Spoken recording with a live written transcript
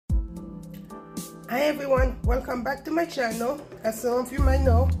Hi everyone, welcome back to my channel. As some of you might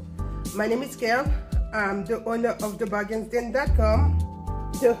know, my name is Gail. I'm the owner of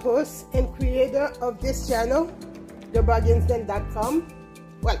thebargainsden.com, the host and creator of this channel, thebargainsden.com.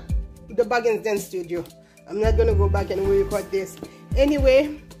 Well, the Bargains Den Studio. I'm not gonna go back and re-record this.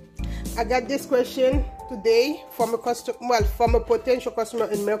 Anyway, I got this question today from a potential customer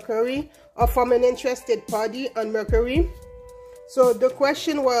in Mecari, or from an interested party on Mecari. So the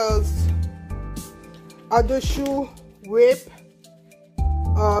question was, are the shoe rip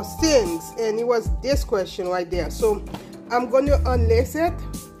or stings? And it was this question right there. So I'm going to unlace it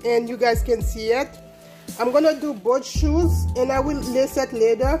and you guys can see it. I'm going to do both shoes and I will lace it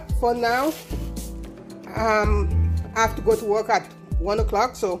later. For now, I have to go to work at 1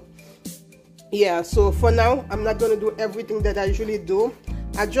 o'clock. So yeah, so for now, I'm not going to do everything that I usually do.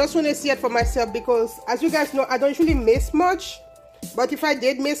 I just want to see it for myself because, as you guys know, I don't usually miss much. But if I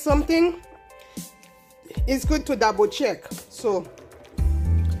did miss something, it's good to double check. So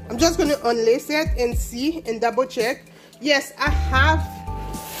I'm just going to unlace it and see and double check. Yes, I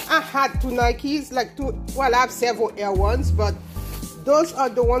had two Nikes, I have several Air ones, but those are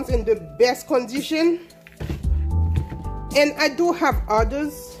the ones in the best condition. And I do have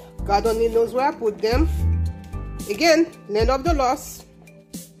others. God only knows where I put them. Again, land of the lost.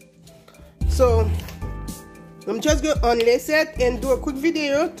 So I'm just going to unlace it and do a quick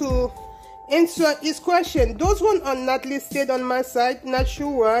video to answer his question. Those ones are not listed on my site, not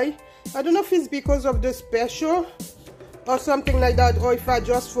sure why. I don't know if it's because of the special or something like that, or if I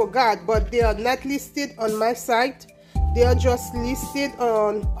just forgot, but they are not listed on my site. They are just listed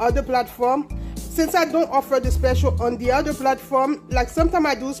on other platform. Since I don't offer the special on the other platform, like sometimes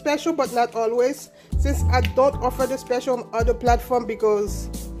I do special but not always. Since I don't offer the special on other platform because,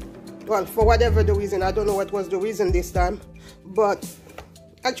 well, for whatever the reason, I don't know what was the reason this time, but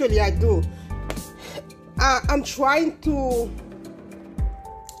actually I do. I'm trying to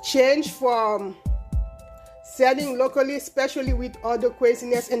change from selling locally, especially with all the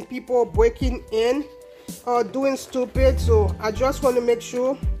craziness and people breaking in or doing stupid. So I just want to make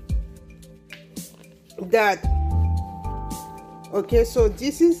sure that, okay, so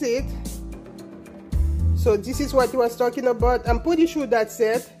this is it. So this is what he was talking about. I'm pretty sure that's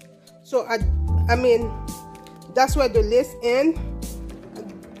it. So I mean, that's where the lace ends.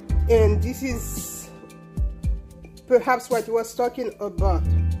 And this is perhaps what he was talking about.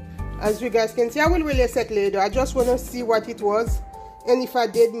 As you guys can see, I will release it later. I just want to see what it was and if I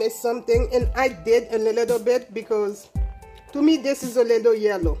did miss something. And I did a little bit because to me this is a little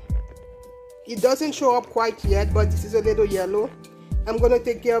yellow. It doesn't show up quite yet, but this is a little yellow. I'm going to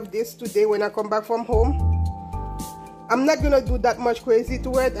take care of this today when I come back from home. I'm not going to do that much crazy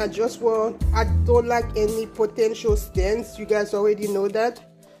to it. I don't like any potential stains. You guys already know that.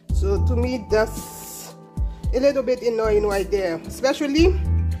 So to me, that's a little bit annoying right there, especially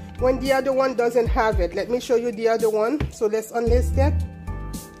when the other one doesn't have it. Let me show you the other one. So let's unlace that.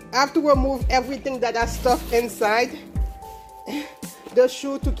 I have to remove everything that I stuffed inside the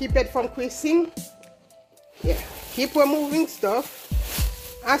shoe to keep it from creasing. Yeah, keep removing stuff.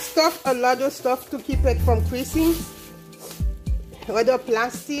 I stuffed a lot of stuff to keep it from creasing, whether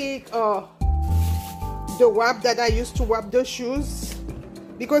plastic or the wrap that I used to wrap the shoes,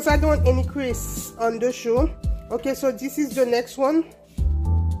 because I don't want any crease on the shoe. Okay, so this is the next one.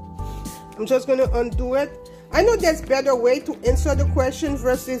 I'm just going to undo it. I know there's better way to answer the question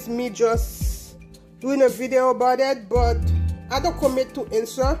versus me just doing a video about it, but I don't commit to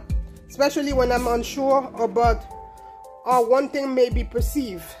answer, especially when I'm unsure about how one thing may be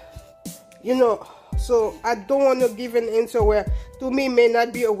perceived, you know. So I don't want to give an answer where to me may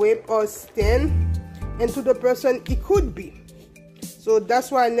not be a rip or stain, and to the person it could be. So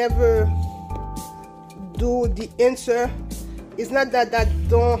that's why I never do the answer. It's not that I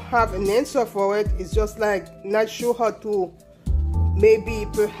don't have an answer for it. It's just like not sure how to maybe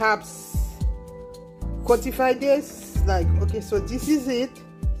perhaps quantify this. Like, okay, so this is it.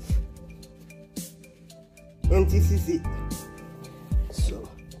 And this is it. So,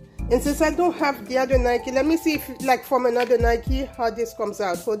 and since I don't have the other Nike, let me see if like from another Nike how this comes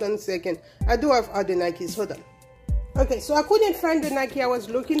out. Hold on a second. I do have other Nikes. Hold on. Okay, so I couldn't find the Nike I was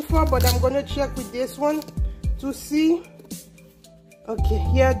looking for, but I'm gonna check with this one to see. Okay,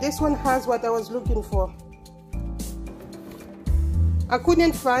 yeah, this one has what I was looking for. I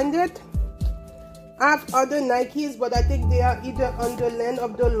couldn't find it. I have other Nikes, but I think they are either on the land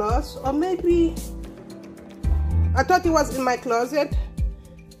of the lost, or maybe I thought it was in my closet.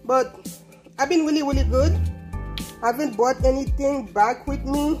 But I've been really good. I haven't bought anything back with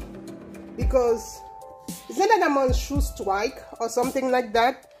me because it's not that I'm on shoe strike or something like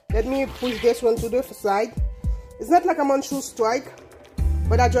that. Let me push this one to the side. It's not like I'm on shoe strike,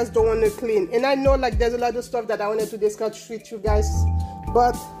 but I just don't want to clean. And I know like there's a lot of stuff that I wanted to discuss with you guys,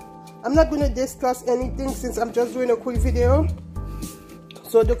 but I'm not going to discuss anything since I'm just doing a quick video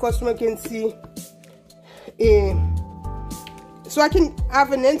so the customer can see, so I can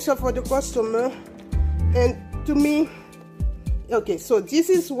have an answer for the customer. And to me, okay, so this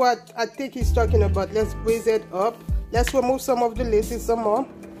is what I think he's talking about. Let's brace it up. Let's remove some of the laces some more.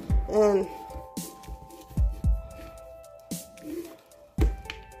 And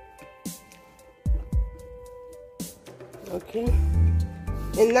okay,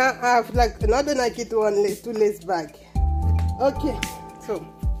 and now I have like another Nike to lace back. Okay, so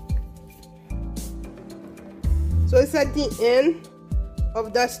it's at the end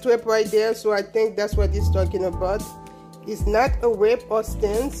of that strap right there, so I think that's what he's talking about. It's not a whip or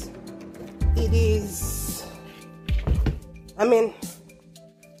stance. It is, I mean,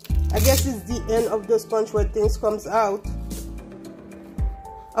 I guess it's the end of the sponge where things comes out.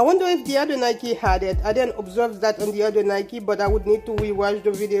 I wonder if the other Nike had it. I didn't observe that on the other Nike, but I would need to rewatch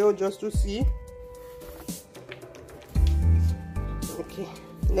the video just to see. Okay,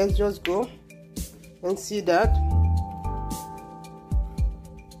 let's just go and see that.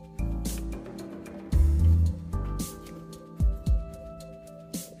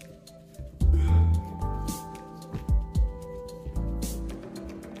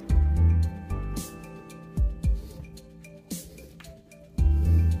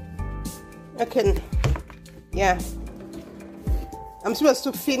 Okay, yeah, I'm supposed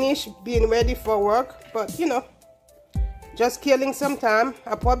to finish being ready for work, but you know, just killing some time.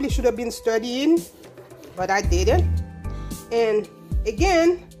 I probably should have been studying, but I didn't. And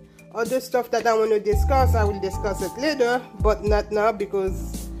again, other stuff that I want to discuss, I will discuss it later, but not now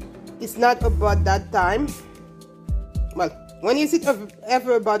because it's not about that time. Well, when is it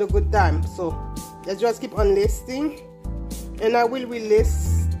ever about a good time? So let's just keep on listing, and I will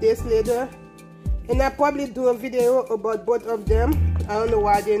release this later. And I'll probably do a video about both of them. I don't know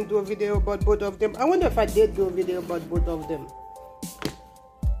why I didn't do a video about both of them. I wonder if I did do a video about both of them.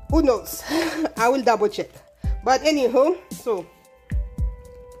 Who knows? I will double check. But anyhow, so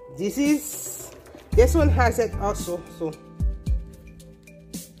this one has it also. So,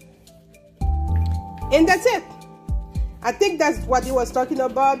 and that's it. I think that's what he was talking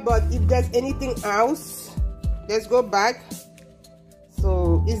about. But if there's anything else, let's go back.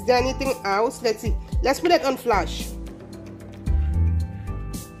 So is there anything else? Let's see. Let's put it on flash.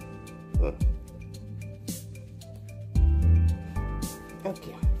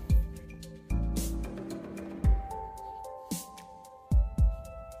 Okay.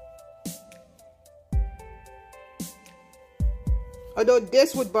 Although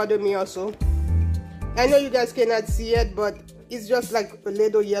this would bother me also. I know you guys cannot see it, but it's just like a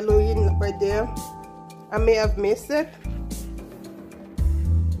little yellowing right there. I may have missed it,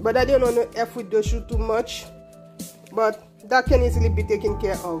 but I don't want to F with the shoe too much, but that can easily be taken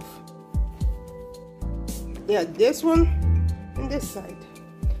care of. Yeah, this one and this side,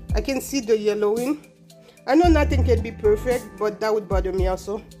 I can see the yellowing. I know nothing can be perfect, but that would bother me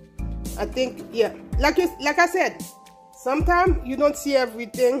also. I think, yeah, like I said, sometimes you don't see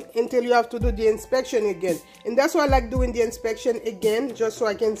everything until you have to do the inspection again, and that's why I like doing the inspection again, just so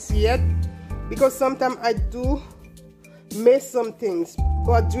I can see it, because sometimes I do miss some things.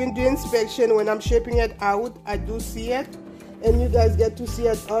 But during the inspection, when I'm shaping it out, I do see it, and you guys get to see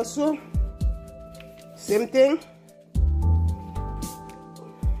it also. Same thing.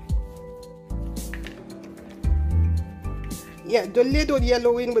 Yeah, the little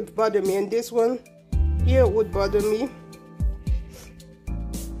yellowing would bother me, and this one here would bother me.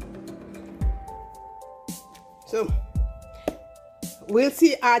 So we'll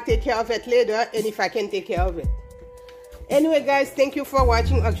see how I take care of it later, and if I can take care of it. Anyway guys, thank you for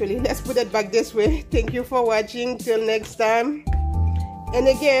watching. Actually, let's put it back this way. Thank you for watching. Till next time. And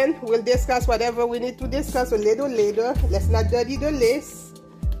again, we'll discuss whatever we need to discuss a little later. Let's not dirty the lace.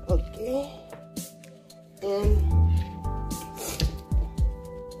 Okay. And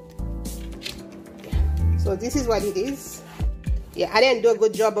so this is what it is. Yeah, I didn't do a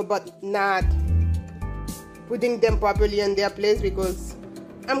good job about not putting them properly in their place because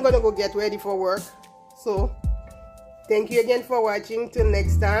I'm gonna go get ready for work. So thank you again for watching. Till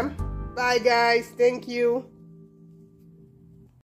next time. Bye guys. Thank you.